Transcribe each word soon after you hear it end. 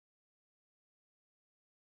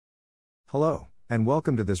Hello, and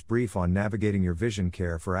welcome to this brief on navigating your vision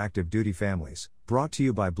care for active duty families, brought to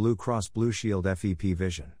you by Blue Cross Blue Shield FEP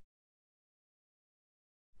Vision.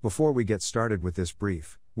 Before we get started with this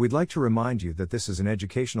brief, we'd like to remind you that this is an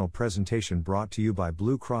educational presentation brought to you by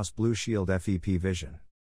Blue Cross Blue Shield FEP Vision.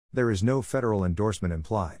 There is no federal endorsement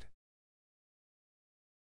implied.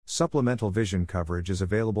 Supplemental vision coverage is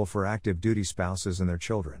available for active duty spouses and their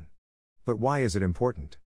children. But why is it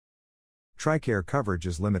important? TRICARE coverage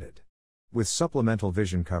is limited. With supplemental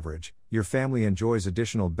vision coverage, your family enjoys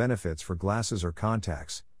additional benefits for glasses or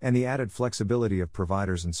contacts, and the added flexibility of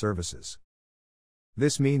providers and services.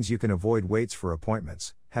 This means you can avoid waits for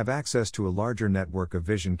appointments, have access to a larger network of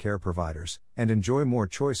vision care providers, and enjoy more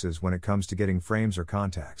choices when it comes to getting frames or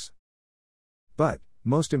contacts. But,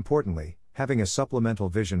 most importantly, having a supplemental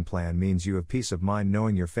vision plan means you have peace of mind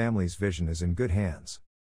knowing your family's vision is in good hands.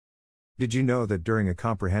 Did you know that during a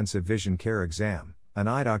comprehensive vision care exam, an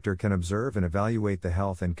eye doctor can observe and evaluate the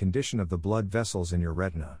health and condition of the blood vessels in your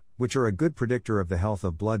retina, which are a good predictor of the health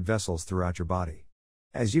of blood vessels throughout your body?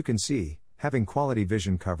 As you can see, having quality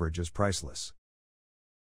vision coverage is priceless.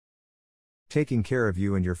 Taking care of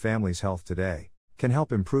you and your family's health today can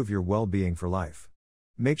help improve your well-being for life.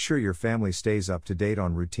 Make sure your family stays up to date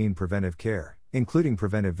on routine preventive care, including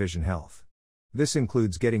preventive vision health. This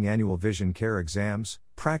includes getting annual vision care exams,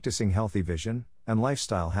 practicing healthy vision, and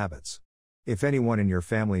lifestyle habits. If anyone in your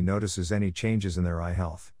family notices any changes in their eye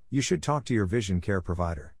health, you should talk to your vision care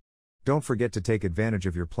provider. Don't forget to take advantage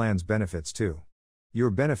of your plan's benefits too. Your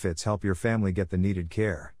benefits help your family get the needed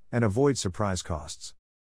care and avoid surprise costs.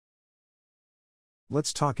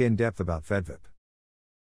 Let's talk in depth about FEPVIP.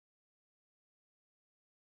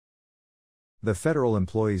 The Federal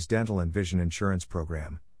Employees Dental and Vision Insurance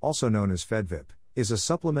Program, also known as FEPVIP, is a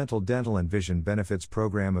supplemental dental and vision benefits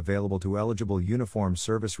program available to eligible uniformed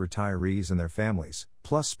service retirees and their families,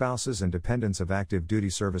 plus spouses and dependents of active duty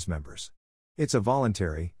service members. It's a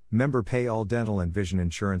voluntary, member-pay-all dental and vision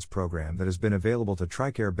insurance program that has been available to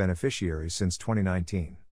TRICARE beneficiaries since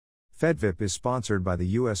 2019. FEPVIP is sponsored by the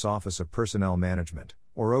U.S. Office of Personnel Management,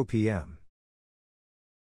 or OPM.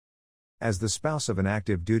 As the spouse of an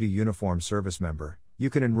active duty uniformed service member, you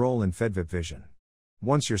can enroll in FEPVIP Vision.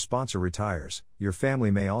 Once your sponsor retires, your family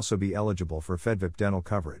may also be eligible for FEPVIP dental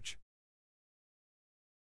coverage.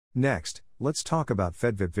 Next, let's talk about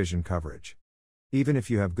FEPVIP vision coverage. Even if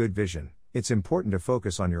you have good vision, it's important to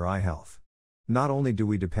focus on your eye health. Not only do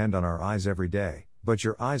we depend on our eyes every day, but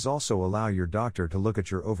your eyes also allow your doctor to look at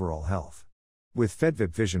your overall health. With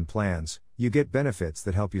FEPVIP vision plans, you get benefits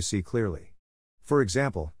that help you see clearly. For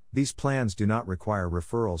example, these plans do not require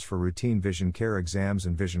referrals for routine vision care exams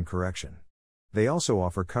and vision correction. They also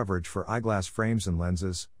offer coverage for eyeglass frames and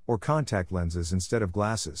lenses, or contact lenses instead of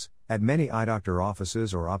glasses, at many eye doctor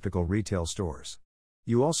offices or optical retail stores.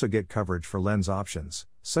 You also get coverage for lens options,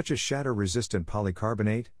 such as shatter-resistant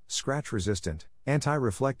polycarbonate, scratch-resistant,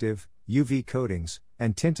 anti-reflective, UV coatings,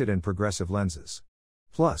 and tinted and progressive lenses.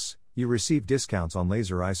 Plus, you receive discounts on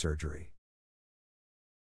laser eye surgery.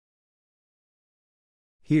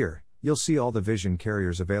 Here, you'll see all the vision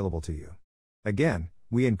carriers available to you. Again,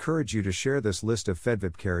 we encourage you to share this list of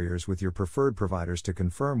FEPVIP carriers with your preferred providers to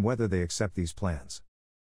confirm whether they accept these plans.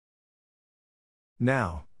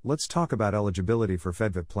 Now, let's talk about eligibility for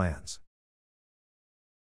FEPVIP plans.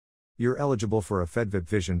 You're eligible for a FEPVIP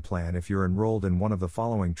Vision plan if you're enrolled in one of the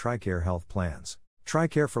following TRICARE health plans: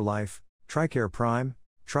 TRICARE for Life, TRICARE Prime,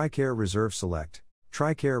 TRICARE Reserve Select,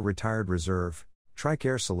 TRICARE Retired Reserve,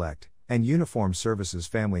 TRICARE Select, and Uniform Services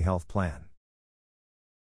Family Health Plan.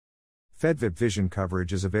 FEPVIP Vision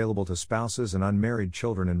coverage is available to spouses and unmarried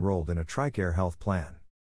children enrolled in a TRICARE health plan.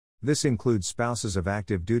 This includes spouses of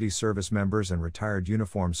active duty service members and retired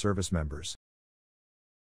uniformed service members,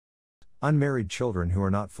 unmarried children who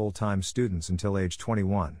are not full-time students until age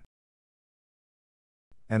 21,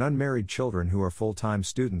 and unmarried children who are full-time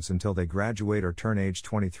students until they graduate or turn age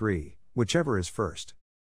 23, whichever is first.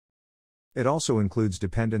 It also includes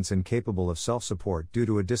dependents incapable of self-support due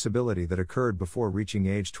to a disability that occurred before reaching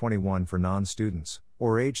age 21 for non-students,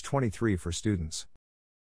 or age 23 for students.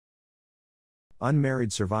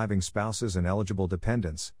 Unmarried surviving spouses and eligible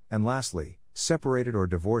dependents, and lastly, separated or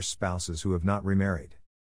divorced spouses who have not remarried.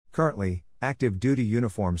 Currently, active duty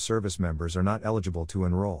uniformed service members are not eligible to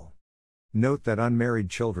enroll. Note that unmarried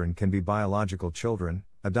children can be biological children,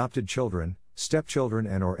 adopted children, stepchildren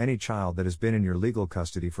and/or any child that has been in your legal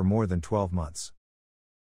custody for more than 12 months.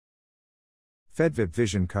 FEPVIP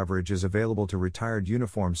Vision coverage is available to retired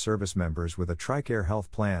uniformed service members with a TRICARE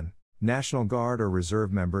health plan, National Guard or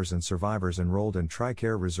Reserve members and survivors enrolled in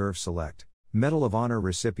TRICARE Reserve Select, Medal of Honor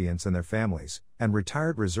recipients and their families, and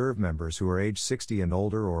retired reserve members who are age 60 and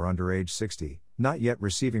older or under age 60, not yet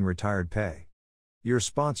receiving retired pay. Your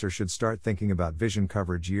sponsor should start thinking about vision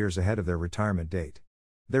coverage years ahead of their retirement date.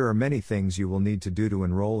 There are many things you will need to do to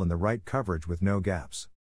enroll in the right coverage with no gaps.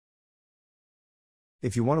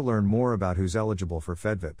 If you want to learn more about who's eligible for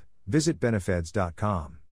FEPVIP, visit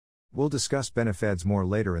benefeds.com. We'll discuss benefeds more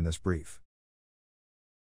later in this brief.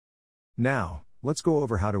 Now, let's go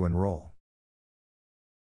over how to enroll.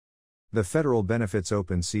 The Federal Benefits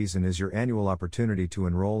Open Season is your annual opportunity to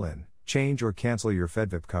enroll in, change or cancel your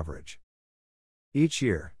FEPVIP coverage. Each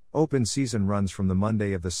year, Open Season runs from the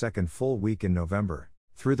Monday of the second full week in November,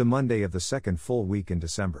 through the Monday of the second full week in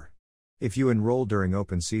December. If you enroll during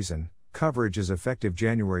Open Season, coverage is effective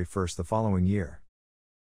January 1st the following year.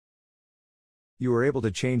 You are able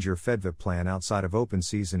to change your FEPVIP plan outside of Open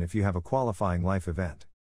Season if you have a qualifying life event.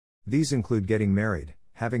 These include getting married,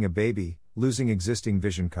 having a baby, losing existing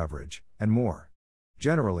vision coverage, and more.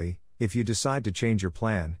 Generally, if you decide to change your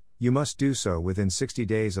plan, you must do so within 60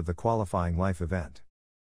 days of the qualifying life event.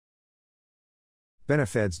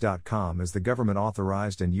 Benefeds.com is the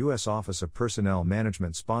government-authorized and U.S. Office of Personnel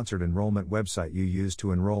Management-sponsored enrollment website you use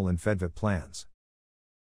to enroll in FEPVIP plans.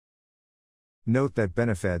 Note that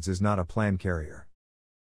Benefeds is not a plan carrier.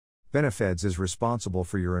 Benefeds is responsible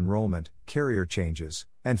for your enrollment, carrier changes,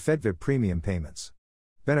 and FEPVIP premium payments.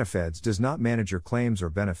 Benefeds does not manage your claims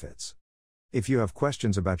or benefits. If you have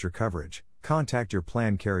questions about your coverage, contact your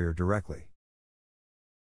plan carrier directly.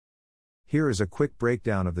 Here is a quick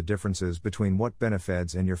breakdown of the differences between what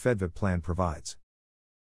Benefeds and your FEPVIP plan provides.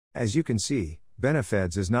 As you can see,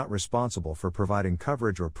 Benefeds is not responsible for providing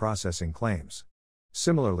coverage or processing claims.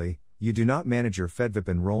 Similarly, you do not manage your FEPVIP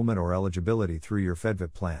enrollment or eligibility through your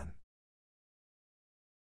FEPVIP plan.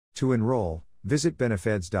 To enroll, visit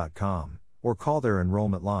benefeds.com, or call their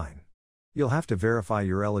enrollment line. You'll have to verify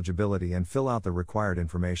your eligibility and fill out the required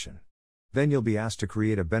information. Then you'll be asked to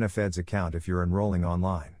create a Benefeds account if you're enrolling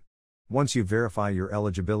online. Once you verify your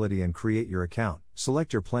eligibility and create your account,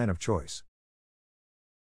 select your plan of choice.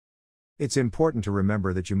 It's important to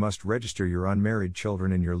remember that you must register your unmarried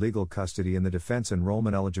children in your legal custody in the Defense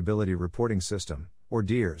Enrollment Eligibility Reporting System, or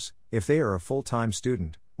DEERS, if they are a full-time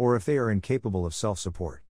student, or if they are incapable of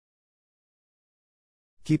self-support.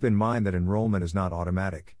 Keep in mind that enrollment is not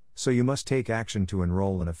automatic, so you must take action to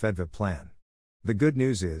enroll in a FEPVIP plan. The good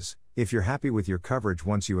news is, if you're happy with your coverage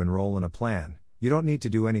once you enroll in a plan, you don't need to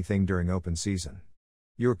do anything during Open Season.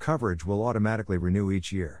 Your coverage will automatically renew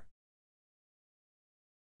each year.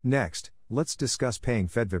 Next, let's discuss paying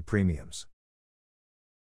FEPVIP premiums.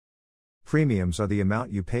 Premiums are the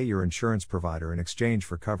amount you pay your insurance provider in exchange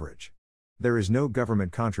for coverage. There is no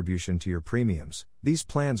government contribution to your premiums. These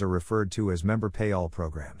plans are referred to as member pay-all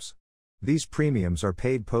programs. These premiums are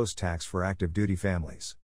paid post-tax for active duty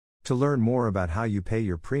families. To learn more about how you pay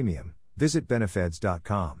your premium, visit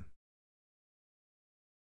benefeds.com.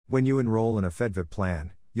 When you enroll in a FEPVIP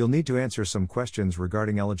plan, you'll need to answer some questions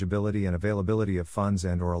regarding eligibility and availability of funds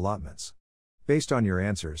and/or allotments. Based on your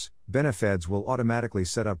answers, Benefeds will automatically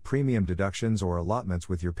set up premium deductions or allotments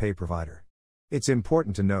with your pay provider. It's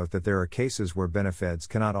important to note that there are cases where Benefeds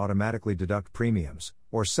cannot automatically deduct premiums,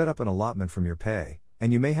 or set up an allotment from your pay,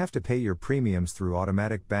 and you may have to pay your premiums through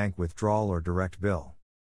automatic bank withdrawal or direct bill.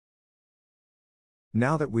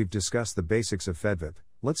 Now that we've discussed the basics of FEPVIP,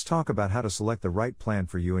 let's talk about how to select the right plan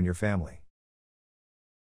for you and your family.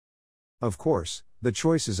 Of course, the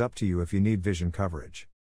choice is up to you if you need vision coverage.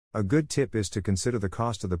 A good tip is to consider the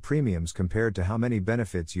cost of the premiums compared to how many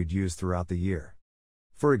benefits you'd use throughout the year.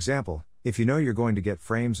 For example, if you know you're going to get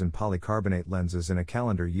frames and polycarbonate lenses in a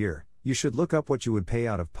calendar year, you should look up what you would pay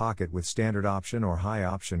out of pocket with standard option or high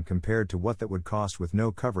option compared to what that would cost with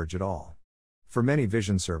no coverage at all. For many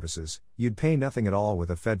vision services, you'd pay nothing at all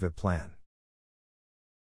with a FEPVIP plan.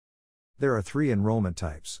 There are 3 enrollment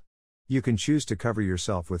types. You can choose to cover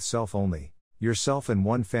yourself with self only, yourself and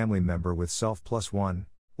one family member with self plus one,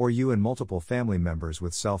 or you and multiple family members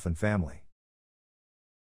with self and family.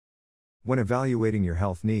 When evaluating your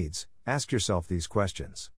health needs, ask yourself these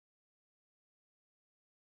questions.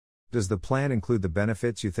 Does the plan include the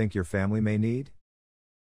benefits you think your family may need?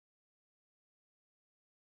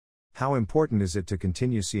 How important is it to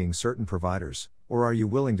continue seeing certain providers, or are you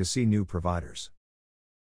willing to see new providers?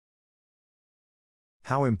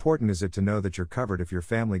 How important is it to know that you're covered if your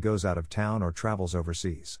family goes out of town or travels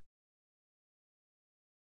overseas?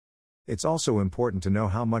 It's also important to know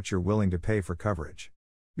how much you're willing to pay for coverage.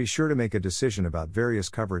 Be sure to make a decision about various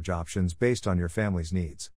coverage options based on your family's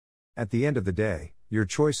needs. At the end of the day, your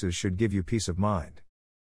choices should give you peace of mind.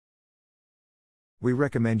 We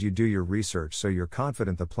recommend you do your research so you're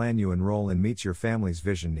confident the plan you enroll in meets your family's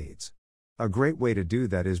vision needs. A great way to do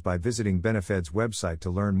that is by visiting Benefed's website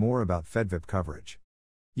to learn more about FEPVIP coverage.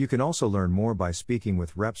 You can also learn more by speaking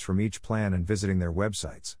with reps from each plan and visiting their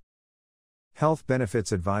websites. Health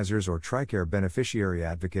benefits advisors or TRICARE beneficiary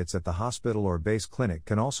advocates at the hospital or base clinic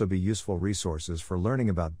can also be useful resources for learning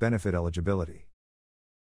about benefit eligibility.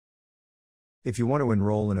 If you want to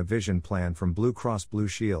enroll in a vision plan from Blue Cross Blue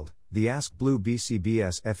Shield, the Ask Blue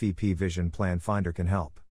BCBS FEP Vision Plan Finder can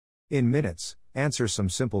help. In minutes, answer some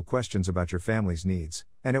simple questions about your family's needs,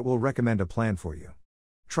 and it will recommend a plan for you.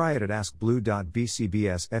 Try it at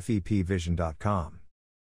askblue.bcbsfepvision.com.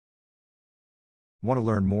 Want to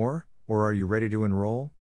learn more, or are you ready to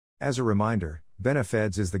enroll? As a reminder,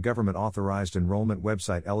 Benefeds is the government-authorized enrollment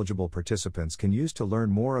website eligible participants can use to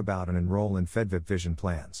learn more about and enroll in FEPVIP vision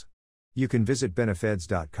plans. You can visit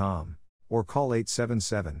benefeds.com, or call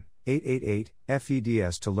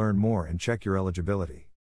 877-888-FEDS to learn more and check your eligibility.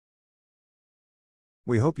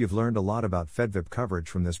 We hope you've learned a lot about FEPVIP coverage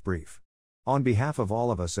from this brief. On behalf of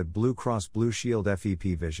all of us at Blue Cross Blue Shield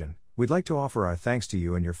FEP Vision, we'd like to offer our thanks to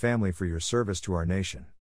you and your family for your service to our nation.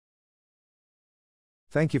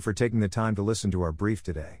 Thank you for taking the time to listen to our brief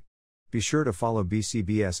today. Be sure to follow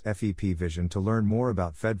BCBS FEP Vision to learn more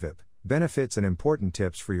about FEPVIP, benefits and important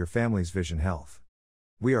tips for your family's vision health.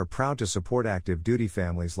 We are proud to support active duty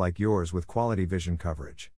families like yours with quality vision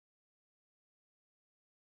coverage.